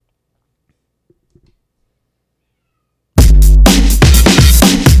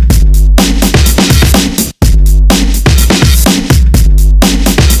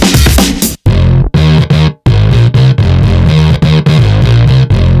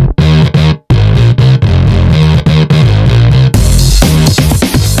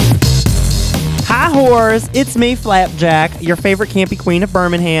course, it's me, Flapjack, your favorite campy queen of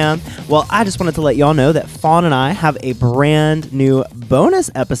Birmingham. Well, I just wanted to let y'all know that Fawn and I have a brand new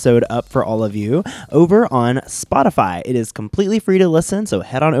bonus episode up for all of you over on Spotify. It is completely free to listen, so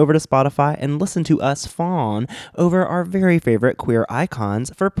head on over to Spotify and listen to us fawn over our very favorite queer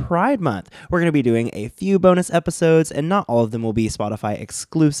icons for Pride Month. We're going to be doing a few bonus episodes, and not all of them will be Spotify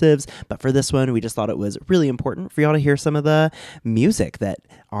exclusives, but for this one, we just thought it was really important for y'all to hear some of the music that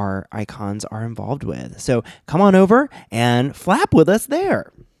our icons are involved with. So come on over and flap with us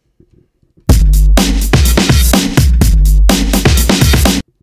there.